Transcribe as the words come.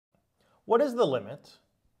What is the limit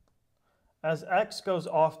as x goes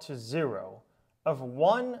off to 0 of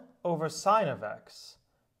 1 over sine of x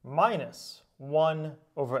minus 1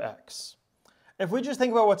 over x? If we just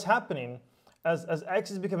think about what's happening as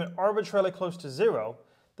x is becoming arbitrarily close to 0,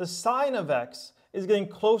 the sine of x is getting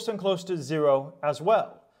closer and closer to 0 as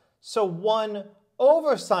well. So 1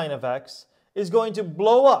 over sine of x is going to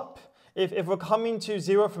blow up. If we're coming to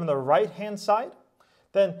 0 from the right-hand side,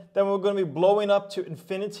 then we're going to be blowing up to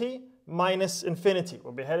infinity minus infinity.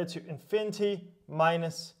 We'll be headed to infinity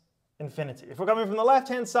minus infinity. If we're coming from the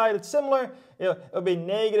left-hand side, it's similar. It'll be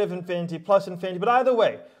negative infinity plus infinity. But either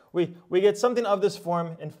way, we get something of this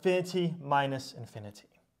form, infinity minus infinity.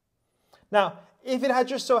 Now, if it had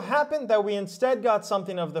just so happened that we instead got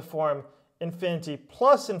something of the form infinity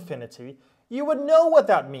plus infinity, you would know what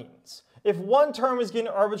that means. If one term is getting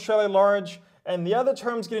arbitrarily large and the other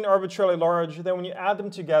term is getting arbitrarily large, then when you add them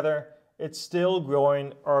together, it's still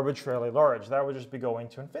growing arbitrarily large. That would just be going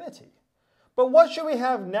to infinity. But what should we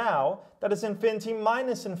have now that is infinity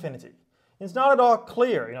minus infinity? It's not at all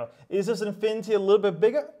clear. Is this infinity a little bit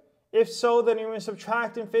bigger? If so, then when you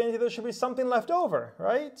subtract infinity, there should be something left over,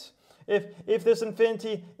 right? If this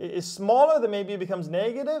infinity is smaller, then maybe it becomes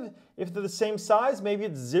negative. If they're the same size, maybe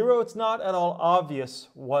it's 0. It's not at all obvious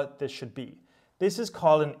what this should be. This is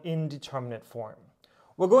called an indeterminate form.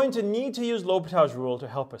 We're going to need to use L'Hopital's rule to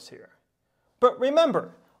help us here. But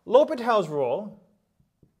remember, L'Hopital's rule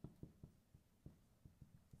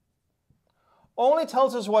only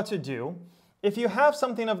tells us what to do if you have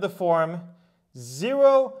something of the form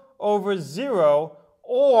 0 over 0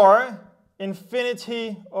 or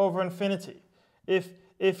infinity over infinity.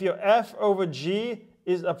 If your f over g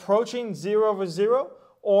is approaching 0 over 0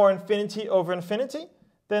 or infinity over infinity,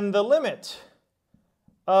 then the limit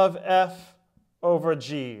of f over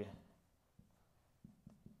g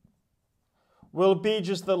will be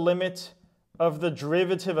just the limit of the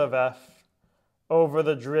derivative of f over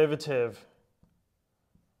the derivative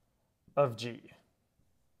of g.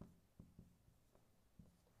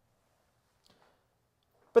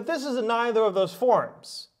 But this is neither of those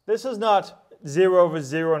forms. This is not 0 over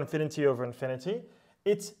 0, infinity over infinity.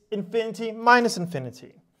 It's infinity minus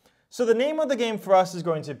infinity. So the name of the game for us is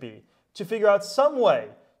going to be to figure out some way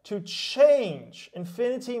to change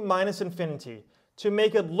infinity minus infinity to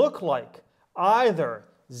make it look like either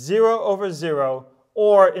 0 over 0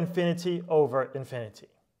 or infinity over infinity.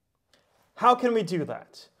 How can we do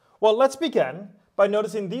that? Well, let's begin by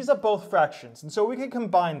noticing these are both fractions, and so we can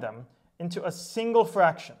combine them into a single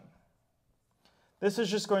fraction. This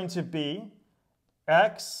is just going to be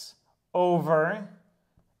x over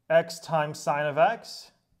x times sine of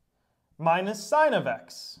x minus sine of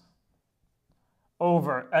x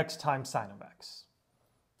over x times sine of x.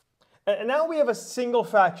 And now we have a single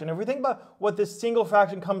fraction. If we think about what this single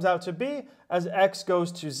fraction comes out to be as x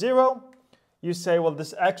goes to 0, you say, well,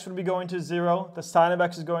 this x would be going to 0, the sine of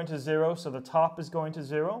x is going to 0, so the top is going to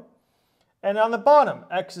 0. And on the bottom,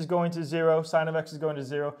 x is going to 0, sine of x is going to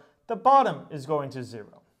 0, the bottom is going to 0.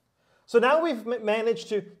 So now we've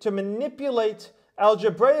managed to manipulate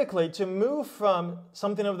algebraically to move from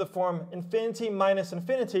something of the form infinity minus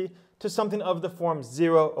infinity to something of the form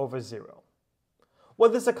 0 over 0.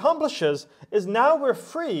 What this accomplishes is now we're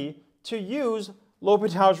free to use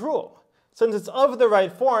L'Hopital's rule. Since it's of the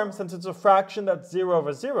right form, since it's a fraction that's 0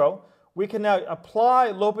 over 0, we can now apply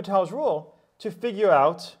L'Hopital's rule to figure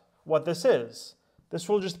out what this is. This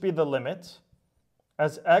will just be the limit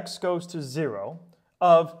as x goes to 0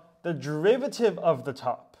 of the derivative of the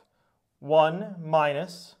top, 1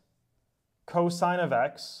 minus cosine of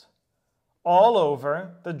x, all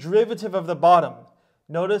over the derivative of the bottom.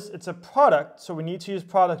 Notice it's a product, so we need to use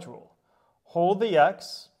product rule. Hold the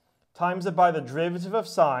x, times it by the derivative of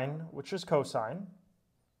sine, which is cosine,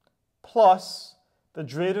 plus the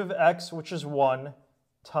derivative of x, which is 1,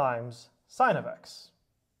 times sine of x.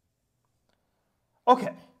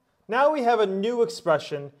 Okay, now we have a new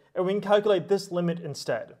expression, and we can calculate this limit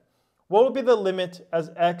instead. What will be the limit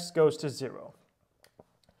as x goes to 0?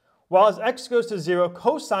 Well, as x goes to 0,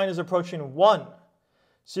 cosine is approaching 1.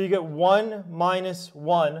 So you get 1 minus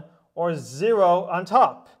 1, or 0 on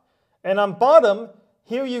top. And on bottom,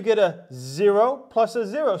 here you get a 0 plus a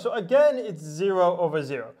 0. So again, it's 0 over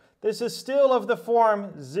 0. This is still of the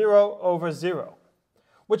form 0 over 0,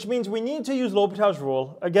 which means we need to use L'Hopital's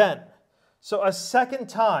rule again. So a second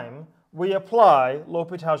time, we apply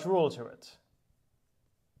L'Hopital's rule to it.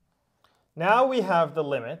 Now we have the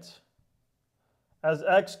limit as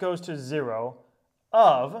x goes to 0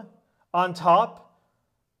 of, on top,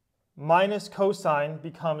 minus cosine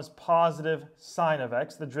becomes positive sine of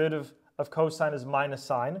x, the derivative of cosine is minus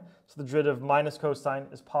sine, so the derivative of minus cosine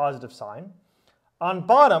is positive sine. On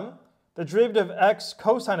bottom, the derivative of x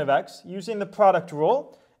cosine of x, using the product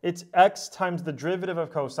rule, it's x times the derivative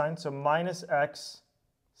of cosine, so minus x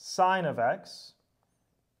sine of x,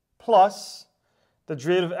 plus the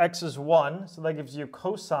derivative of x is 1, so that gives you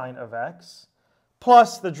cosine of x,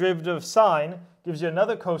 plus the derivative of sine gives you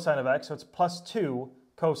another cosine of x, so it's plus 2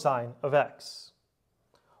 cosine of x.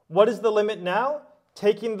 What is the limit now?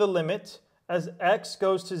 Taking the limit as x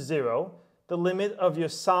goes to 0, the limit of your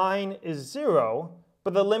sine is 0,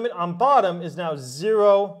 but the limit on bottom is now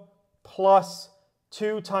 0 plus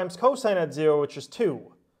 2 times cosine at 0, which is 2,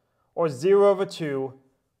 or 0 over 2,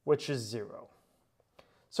 which is 0.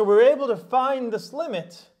 So we're able to find this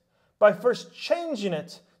limit by first changing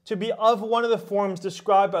it to be of one of the forms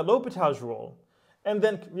described by L'Hopital's rule, and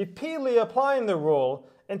then repeatedly applying the rule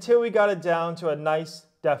until we got it down to a nice,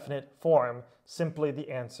 definite form, simply the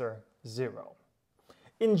answer 0.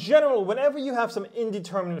 In general, whenever you have some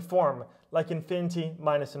indeterminate form, like infinity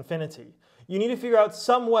minus infinity, you need to figure out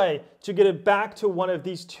some way to get it back to one of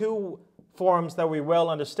these two forms that we well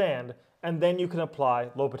understand, and then you can apply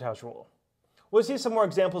L'Hopital's rule. We'll see some more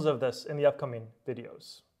examples of this in the upcoming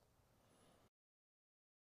videos.